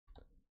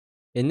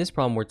In this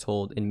problem, we're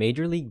told in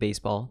Major League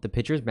Baseball, the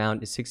pitcher's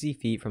mound is 60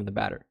 feet from the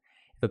batter.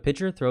 If a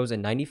pitcher throws a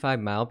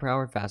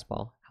 95-mile-per-hour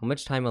fastball, how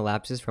much time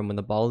elapses from when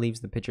the ball leaves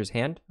the pitcher's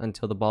hand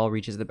until the ball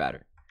reaches the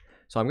batter?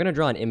 So I'm going to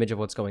draw an image of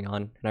what's going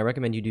on, and I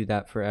recommend you do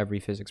that for every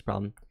physics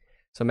problem.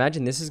 So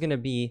imagine this is going to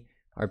be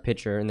our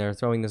pitcher, and they're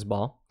throwing this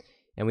ball,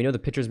 and we know the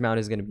pitcher's mound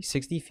is going to be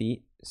 60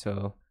 feet,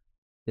 so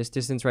this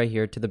distance right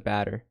here to the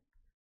batter,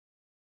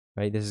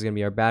 right? This is going to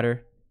be our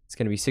batter. It's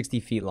going to be 60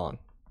 feet long.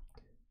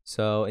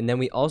 So, and then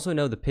we also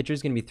know the pitcher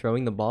is going to be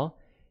throwing the ball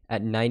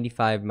at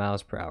 95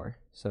 miles per hour.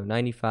 So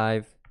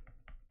 95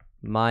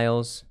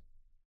 miles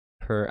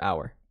per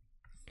hour.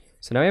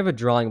 So now we have a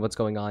drawing of what's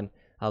going on.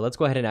 Let's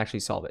go ahead and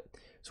actually solve it.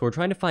 So we're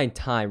trying to find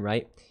time,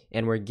 right?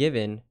 And we're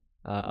given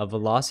a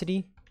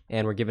velocity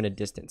and we're given a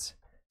distance.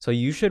 So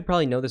you should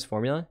probably know this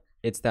formula.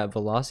 It's that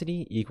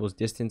velocity equals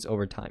distance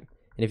over time.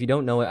 And if you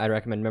don't know it, I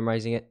recommend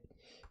memorizing it.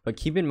 But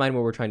keep in mind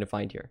what we're trying to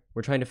find here.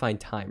 We're trying to find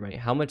time, right?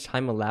 How much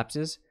time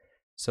elapses.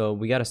 So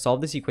we got to solve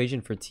this equation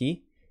for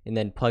t and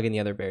then plug in the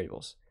other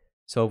variables.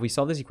 So if we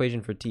solve this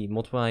equation for t,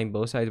 multiplying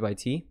both sides by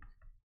t,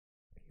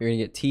 you're going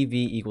to get tv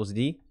equals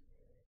d.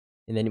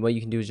 And then what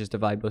you can do is just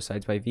divide both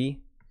sides by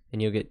v,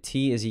 and you'll get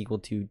t is equal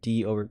to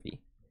d over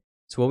v.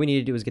 So what we need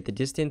to do is get the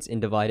distance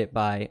and divide it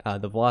by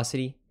the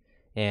velocity,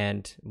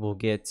 and we'll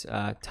get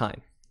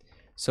time.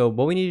 So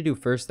what we need to do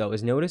first, though,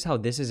 is notice how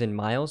this is in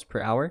miles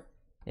per hour.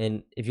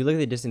 And if you look at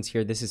the distance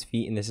here, this is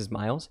feet and this is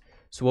miles.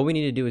 So what we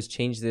need to do is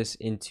change this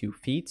into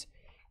feet.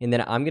 And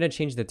then I'm going to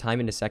change the time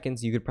into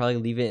seconds. You could probably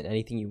leave it in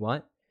anything you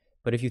want.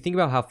 But if you think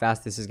about how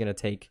fast this is going to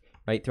take,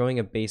 right, throwing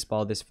a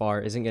baseball this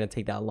far isn't going to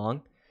take that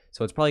long.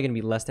 So it's probably going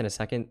to be less than a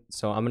second.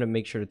 So I'm going to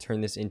make sure to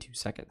turn this into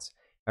seconds.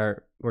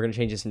 Or we're going to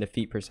change this into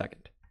feet per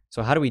second.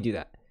 So how do we do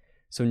that?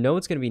 So know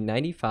it's going to be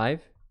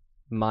 95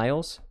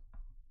 miles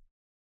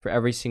for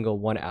every single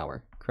 1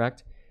 hour,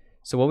 correct?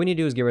 So what we need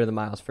to do is get rid of the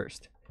miles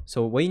first.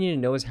 So what you need to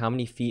know is how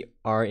many feet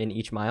are in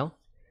each mile.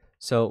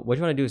 So what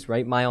you want to do is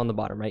write mile on the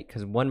bottom, right?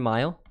 Because 1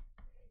 mile.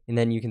 And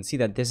then you can see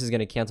that this is going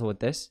to cancel with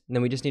this. And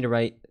then we just need to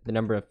write the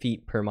number of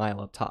feet per mile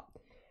up top.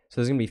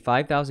 So there's going to be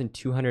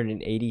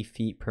 5,280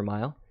 feet per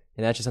mile.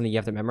 And that's just something you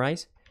have to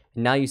memorize.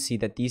 And now you see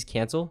that these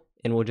cancel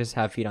and we'll just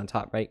have feet on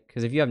top, right?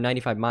 Because if you have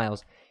 95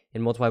 miles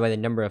and multiply by the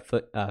number of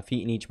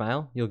feet in each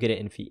mile, you'll get it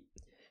in feet.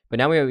 But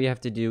now what we have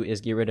to do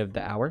is get rid of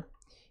the hour.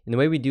 And the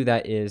way we do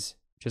that is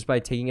just by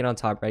taking it on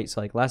top, right? So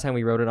like last time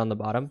we wrote it on the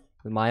bottom,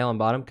 the mile on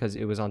bottom, because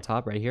it was on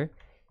top right here.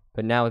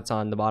 But now it's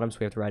on the bottom, so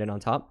we have to write it on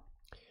top.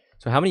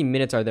 So how many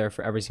minutes are there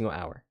for every single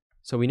hour?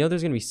 So we know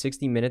there's going to be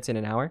 60 minutes in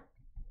an hour,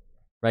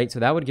 right? So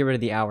that would get rid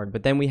of the hour,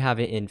 but then we have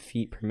it in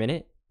feet per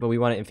minute, but we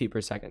want it in feet per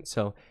second.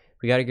 So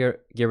we got to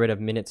get rid of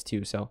minutes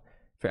too. So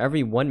for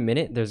every 1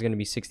 minute, there's going to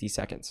be 60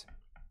 seconds.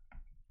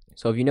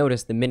 So if you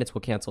notice, the minutes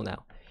will cancel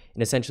now.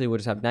 And essentially we'll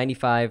just have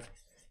 95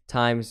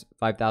 times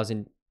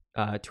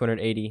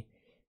 5,280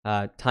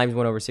 times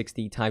 1 over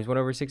 60 times 1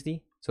 over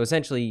 60. So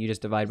essentially you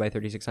just divide by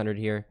 3,600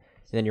 here, and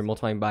then you're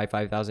multiplying by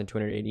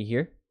 5,280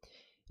 here.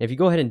 If you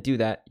go ahead and do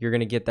that, you're going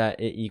to get that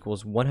it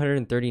equals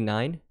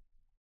 139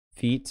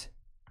 feet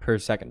per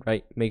second,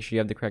 right? Make sure you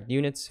have the correct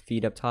units,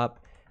 feet up top,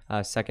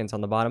 seconds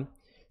on the bottom.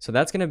 So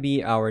that's going to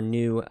be our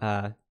new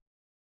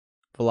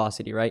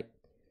velocity, right?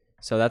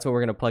 So that's what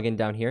we're going to plug in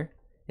down here.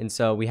 And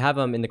so we have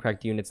them in the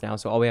correct units now.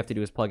 So all we have to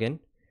do is plug in.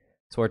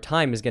 So our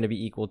time is going to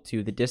be equal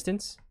to the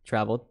distance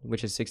traveled,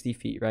 which is 60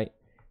 feet, right?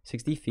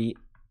 60 feet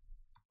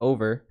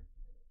over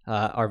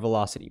our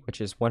velocity,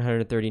 which is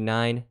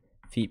 139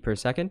 feet per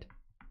second.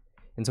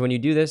 And so when you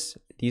do this,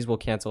 these will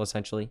cancel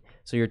essentially.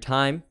 So your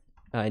time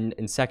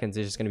in seconds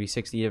is just going to be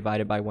 60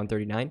 divided by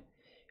 139,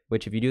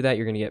 which if you do that,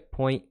 you're going to get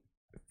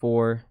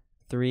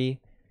 0.43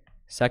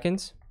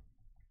 seconds.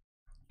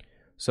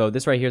 So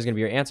this right here is going to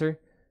be your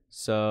answer.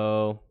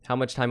 So how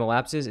much time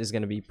elapses is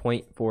going to be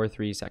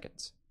 0.43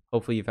 seconds.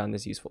 Hopefully you found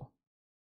this useful.